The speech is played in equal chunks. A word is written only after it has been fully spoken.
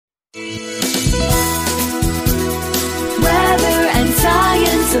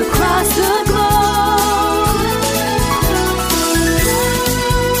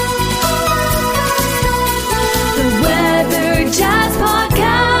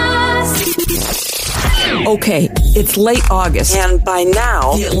Okay, it's late August, and by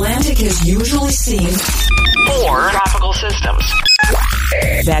now, the Atlantic has usually seen 4 tropical systems.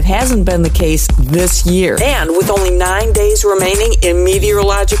 That hasn't been the case this year. And with only 9 days remaining in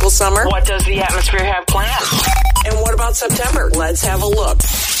meteorological summer, what does the atmosphere have planned? And what about September? Let's have a look.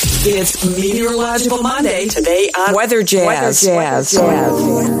 It's Meteorological Monday today on Weather Jazz.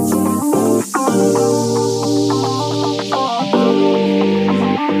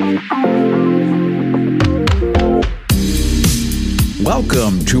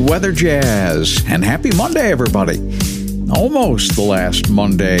 Welcome to Weather Jazz, and happy Monday, everybody. Almost the last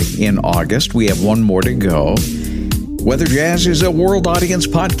Monday in August. We have one more to go. Weather Jazz is a world audience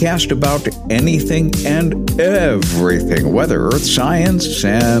podcast about anything and everything, weather, earth science,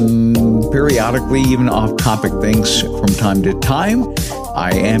 and periodically even off-topic things from time to time.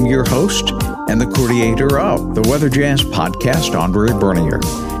 I am your host and the creator of the Weather Jazz podcast, Henri Bernier.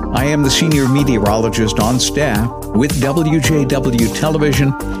 I am the senior meteorologist on staff with WJW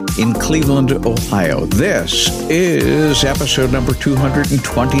Television in Cleveland, Ohio. This is episode number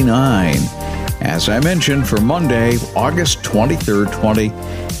 229. As I mentioned, for Monday, August 23rd,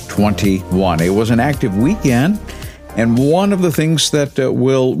 2021. It was an active weekend, and one of the things that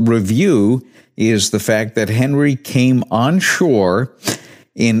we'll review is the fact that Henri came on shore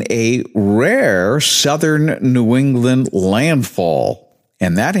in a rare southern New England landfall.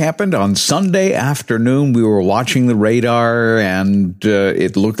 And that happened on Sunday afternoon. We were watching the radar, and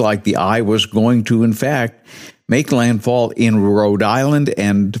it looked like the eye was going to, in fact, make landfall in Rhode Island.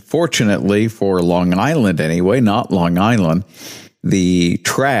 And fortunately for Long Island anyway, not Long Island, the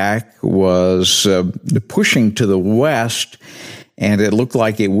track was pushing to the west, and it looked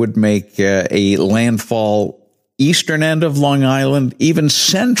like it would make a landfall eastern end of Long Island, even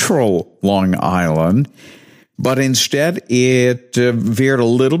central Long Island. But instead, it veered a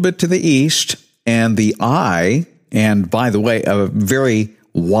little bit to the east, and the eye, and by the way, a very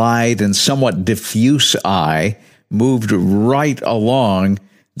wide and somewhat diffuse eye, moved right along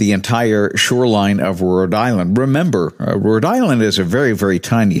the entire shoreline of Rhode Island. Remember, Rhode Island is a very, very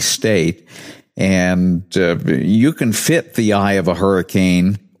tiny state, and you can fit the eye of a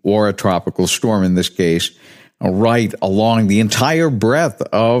hurricane or a tropical storm in this case right along the entire breadth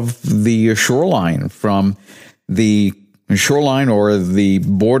of the shoreline, from the shoreline or the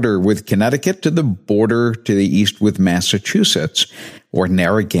border with Connecticut to the border to the east with Massachusetts or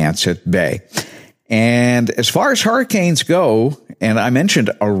Narragansett Bay. And as far as hurricanes go, and I mentioned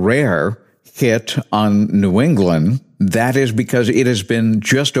a rare hit on New England, that is because it has been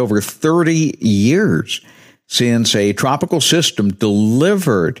just over 30 years since a tropical system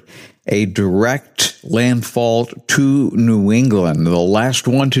delivered a direct landfall to New England. The last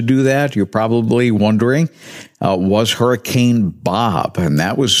one to do that, you're probably wondering, was Hurricane Bob, and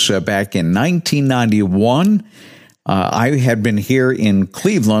that was back in 1991. I had been here in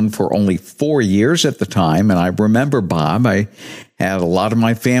Cleveland for only 4 years at the time, and I remember Bob. I had a lot of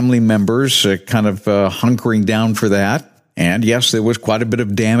my family members kind of hunkering down for that. And yes, there was quite a bit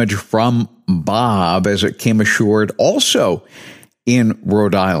of damage from Bob as it came ashore also in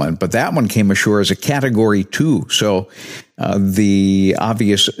Rhode Island, but that one came ashore as a Category 2. So the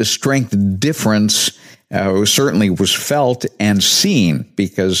obvious strength difference certainly was felt and seen,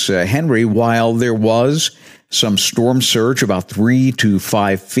 because Henri, while there was some storm surge about 3 to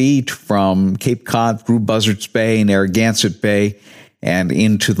 5 feet from Cape Cod through Buzzards Bay, Narragansett Bay, and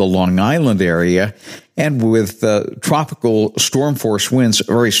into the Long Island area, and with tropical storm force winds,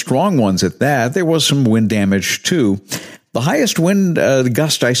 very strong ones at that, there was some wind damage too. The highest wind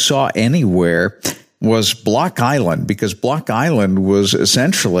gust I saw anywhere was Block Island, because Block Island was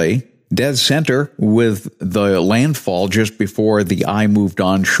essentially dead center with the landfall just before the eye moved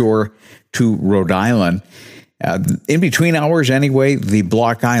onshore to Rhode Island. In between hours anyway, the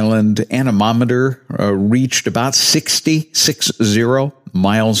Block Island anemometer reached about 60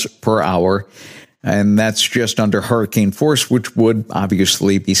 miles per hour. And that's just under hurricane force, which would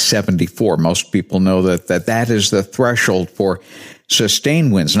obviously be 74. Most people know that is the threshold for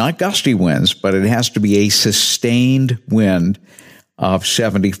sustained winds, not gusty winds, but it has to be a sustained wind of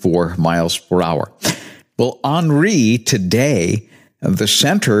 74 miles per hour. Well, Henri, today, the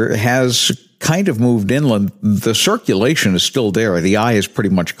center has kind of moved inland. The circulation is still there. The eye is pretty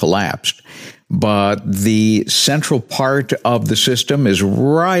much collapsed. But the central part of the system is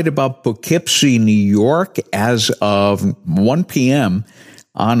right about Poughkeepsie, New York, as of 1 p.m.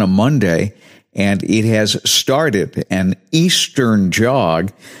 on a Monday, and it has started an eastern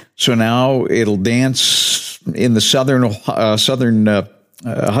jog. So now it'll dance in the southern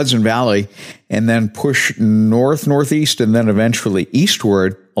Hudson Valley, and then push northeast, and then eventually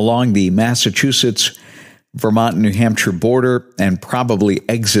eastward along the Massachusetts Vermont, New Hampshire border and probably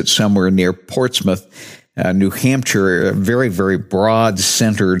exit somewhere near Portsmouth, New Hampshire, a very, very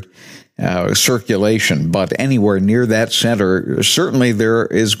broad-centered circulation. But anywhere near that center, certainly there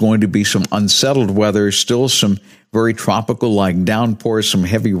is going to be some unsettled weather, still some very tropical-like downpours, some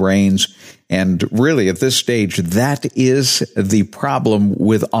heavy rains. And really, at this stage, that is the problem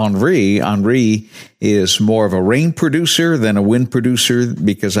with Henri. Henri is more of a rain producer than a wind producer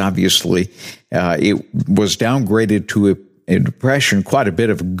because obviously it was downgraded to a depression quite a bit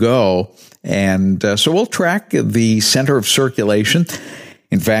ago. And so we'll track the center of circulation.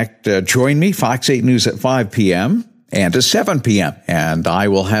 In fact, join me, Fox 8 News at 5 p.m. and at 7 p.m. And I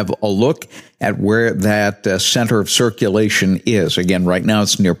will have a look at where that center of circulation is. Again, right now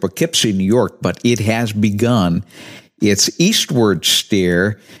it's near Poughkeepsie, New York, but it has begun its eastward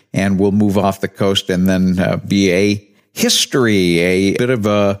steer and will move off the coast and then be a history, a bit of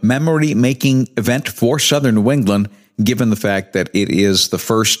a memory-making event for southern New England, given the fact that it is the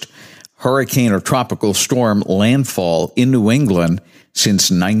first hurricane or tropical storm landfall in New England since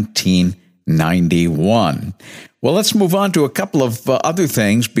 1991. Well, let's move on to a couple of other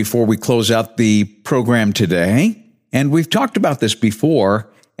things before we close out the program today. And we've talked about this before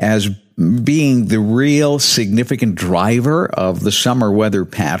as being the real significant driver of the summer weather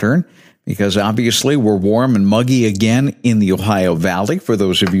pattern, because obviously we're warm and muggy again in the Ohio Valley, for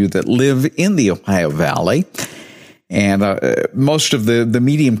those of you that live in the Ohio Valley. And most of the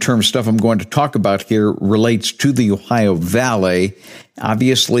medium-term stuff I'm going to talk about here relates to the Ohio Valley.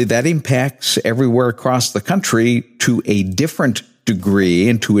 Obviously, that impacts everywhere across the country to a different degree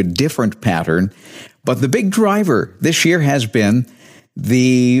and to a different pattern. But the big driver this year has been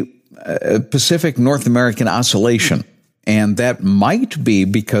the Pacific North American Oscillation. And that might be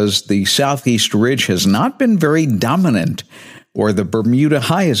because the Southeast Ridge has not been very dominant, or the Bermuda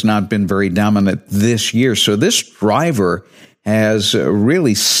High has not been very dominant this year. So this driver has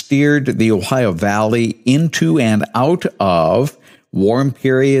really steered the Ohio Valley into and out of warm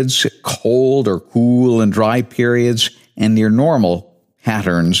periods, cold or cool and dry periods, and near normal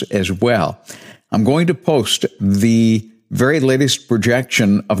patterns as well. I'm going to post the very latest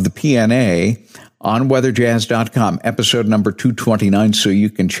projection of the PNA on weatherjazz.com, episode number 229, so you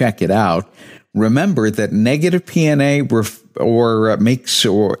can check it out. Remember that negative PNA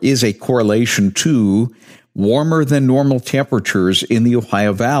is a correlation to warmer than normal temperatures in the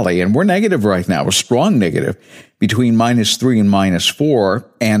Ohio Valley. And we're negative right now, a strong negative, between -3 and -4,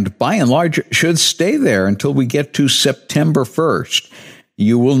 and by and large should stay there until we get to September 1st.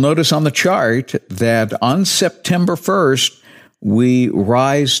 You will notice on the chart that on September 1st, we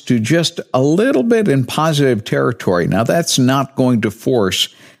rise to just a little bit in positive territory. Now, that's not going to force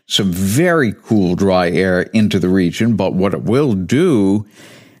some very cool, dry air into the region, but what it will do,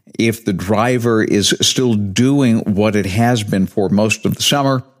 if the driver is still doing what it has been for most of the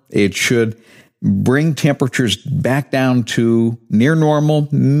summer, it should bring temperatures back down to near normal,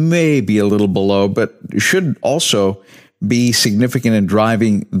 maybe a little below, but should also be significant in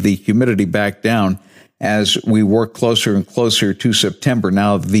driving the humidity back down as we work closer and closer to September.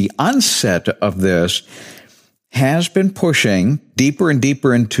 Now, the onset of this has been pushing deeper and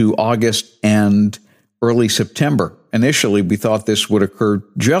deeper into August and early September. Initially, we thought this would occur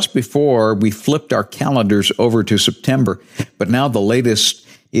just before we flipped our calendars over to September, but now the latest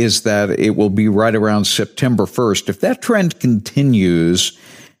is that it will be right around September 1st. If that trend continues,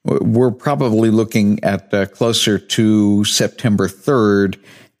 we're probably looking at closer to September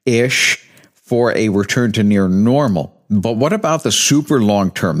 3rd-ish for a return to near normal. But what about the super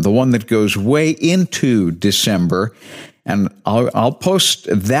long term, the one that goes way into December? And I'll post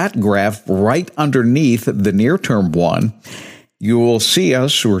that graph right underneath the near term one. You will see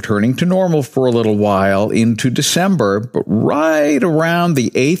us returning to normal for a little while into December, but right around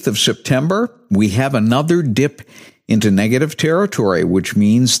the 8th of September, we have another dip into negative territory, which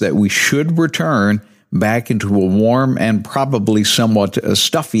means that we should return back into a warm and probably somewhat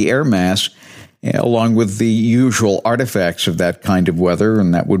stuffy air mass, along with the usual artifacts of that kind of weather,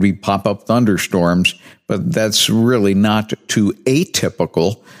 and that would be pop-up thunderstorms, but that's really not too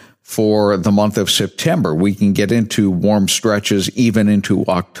atypical for the month of September. We can get into warm stretches even into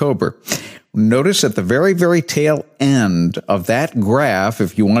October. Notice at the very, very tail end of that graph,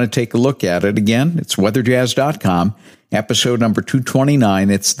 if you want to take a look at it, again, it's weatherjazz.com, episode number 229.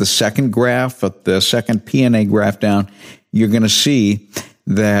 It's the second graph, the second PNA graph down. You're going to see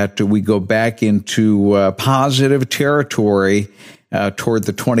that we go back into positive territory toward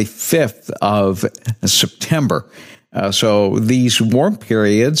the 25th of September. So these warm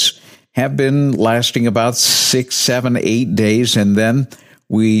periods have been lasting about 6, 7, 8 days, and then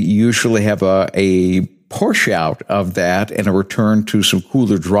we usually have a push out of that and a return to some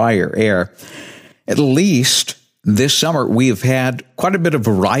cooler, drier air. At least this summer, we have had quite a bit of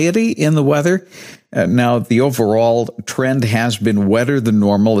variety in the weather. Now, the overall trend has been wetter than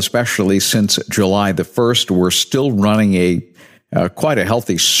normal, especially since July the 1st. We're still running quite a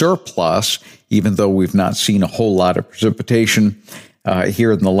healthy surplus, even though we've not seen a whole lot of precipitation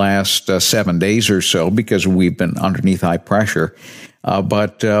here in the last 7 days or so because we've been underneath high pressure.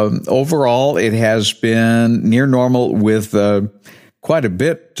 But overall, it has been near normal with quite a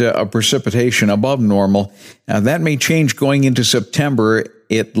bit of precipitation above normal. Now, that may change going into September.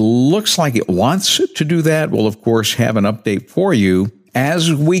 It looks like it wants to do that. We'll, of course, have an update for you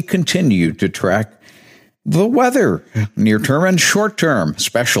as we continue to track the weather, near term and short term,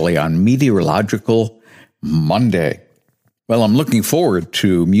 especially on Meteorological Monday. Well, I'm looking forward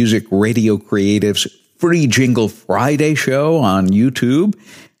to Music Radio Creative's Free Jingle Friday show on YouTube.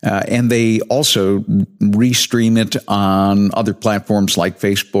 And they also restream it on other platforms like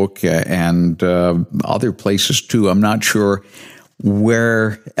Facebook and other places too. I'm not sure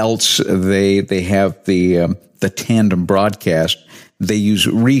where else they have the tandem broadcast. They use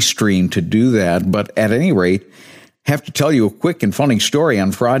Restream to do that. But at any rate, have to tell you a quick and funny story.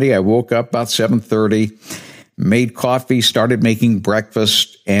 On Friday, I woke up about 7:30. Made coffee, started making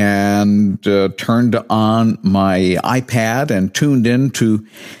breakfast, and turned on my iPad and tuned into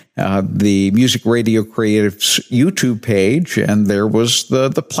the Music Radio Creative's YouTube page, and there was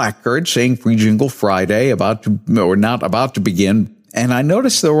the placard saying Free Jingle Friday, not about to begin. And I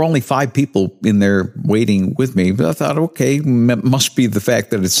noticed there were only 5 people in there waiting with me, but I thought, okay, must be the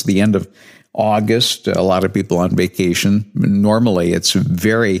fact that it's the end of August, a lot of people on vacation. Normally, it's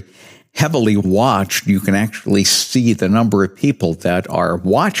very heavily watched. You can actually see the number of people that are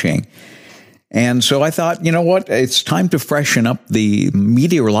watching. And so I thought, you know what? It's time to freshen up the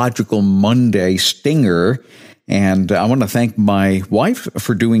Meteorological Monday stinger. And I want to thank my wife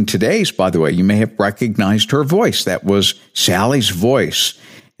for doing today's, by the way. You may have recognized her voice. That was Sally's voice.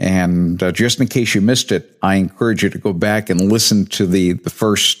 And just in case you missed it, I encourage you to go back and listen to the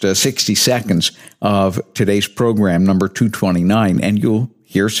first 60 seconds of today's program, number 229, and you'll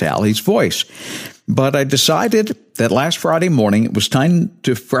hear Sally's voice. But I decided that last Friday morning it was time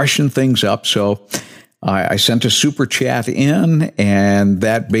to freshen things up, so I sent a super chat in, and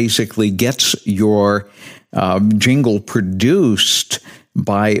that basically gets your jingle produced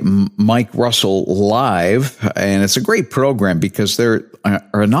by Mike Russell Live, and it's a great program because there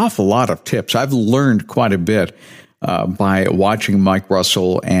are an awful lot of tips. I've learned quite a bit by watching Mike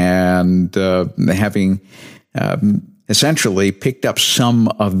Russell and having essentially picked up some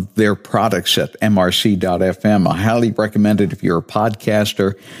of their products at mrc.fm. I highly recommend it if you're a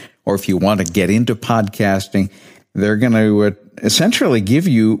podcaster or if you want to get into podcasting. They're going to essentially give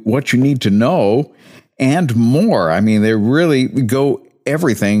you what you need to know and more. I mean, they really go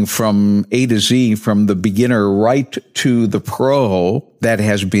everything from A to Z, from the beginner right to the pro that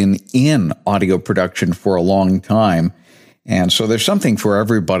has been in audio production for a long time. And so there's something for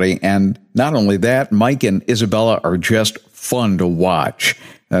everybody. And not only that, Mike and Isabella are just fun to watch.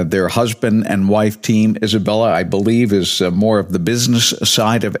 Their husband and wife team, Isabella, I believe, is more of the business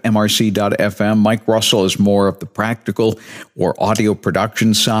side of MRC.FM. Mike Russell is more of the practical or audio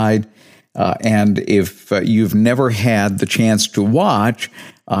production side. And if you've never had the chance to watch,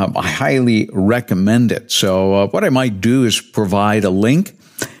 I highly recommend it. So what I might do is provide a link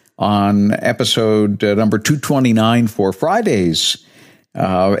on episode number 229 for Friday's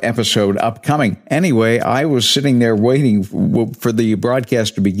episode upcoming. Anyway, I was sitting there waiting for the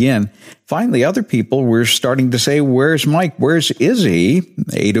broadcast to begin. Finally, other people were starting to say, where's Mike? Where's Izzy?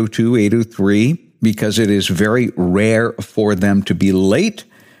 802, 803, because it is very rare for them to be late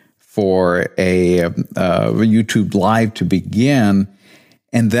for a YouTube Live to begin.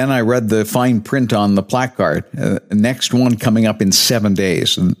 And then I read the fine print on the placard. Next one coming up in 7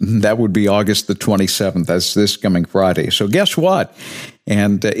 days. That would be August the 27th. That's this coming Friday. So guess what?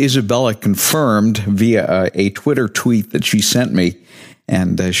 And Isabella confirmed via a Twitter tweet that she sent me.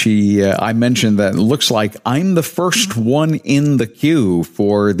 And I mentioned that it looks like I'm the first one in the queue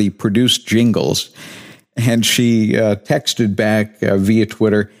for the produced jingles. And she texted back via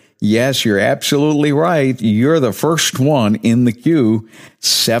Twitter, yes, you're absolutely right. You're the first one in the queue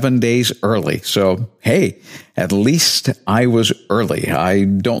 7 days early. So, hey, at least I was early. I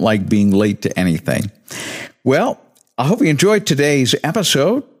don't like being late to anything. Well, I hope you enjoyed today's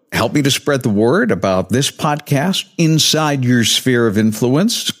episode. Help me to spread the word about this podcast inside your sphere of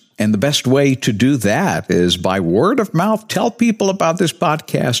influence. And the best way to do that is by word of mouth. Tell people about this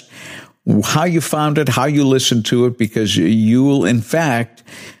podcast. how you found it, how you listened to it, because you will, in fact,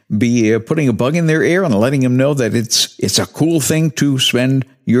 be putting a bug in their ear and letting them know that it's a cool thing to spend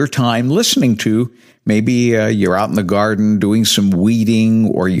your time listening to. Maybe you're out in the garden doing some weeding,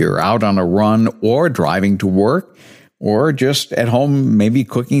 or you're out on a run, or driving to work, or just at home, maybe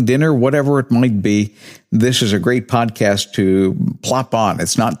cooking dinner, whatever it might be. This is a great podcast to plop on.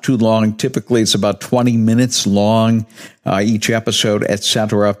 It's not too long. Typically, it's about 20 minutes long, each episode,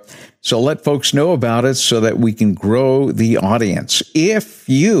 etc. So let folks know about it so that we can grow the audience. If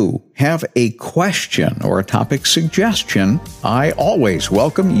you have a question or a topic suggestion, I always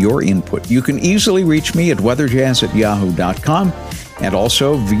welcome your input. You can easily reach me at weatherjazz@yahoo.com, and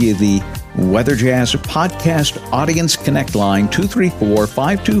also via the Weather Jazz Podcast Audience Connect line,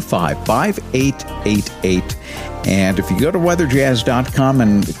 234-525-5888. And if you go to weatherjazz.com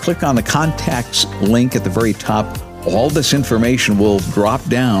and click on the contacts link at the very top, all this information will drop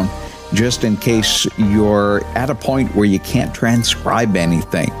down just in case you're at a point where you can't transcribe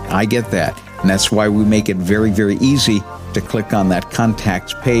anything. I get that. And that's why we make it very, very easy to click on that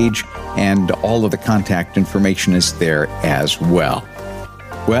contacts page, and all of the contact information is there as well.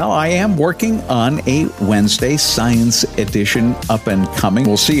 Well, I am working on a Wednesday science edition up and coming.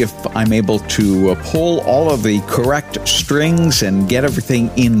 We'll see if I'm able to pull all of the correct strings and get everything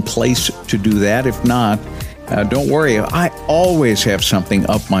in place to do that. If not, don't worry. I always have something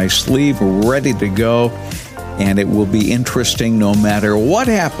up my sleeve ready to go, and it will be interesting no matter what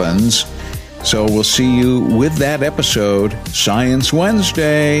happens. So we'll see you with that episode, Science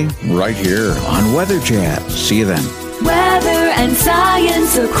Wednesday, right here on Weather Jazz. See you then. Weather and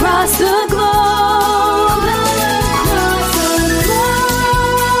science across the globe.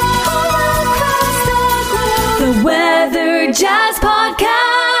 The Weather Jazz Podcast.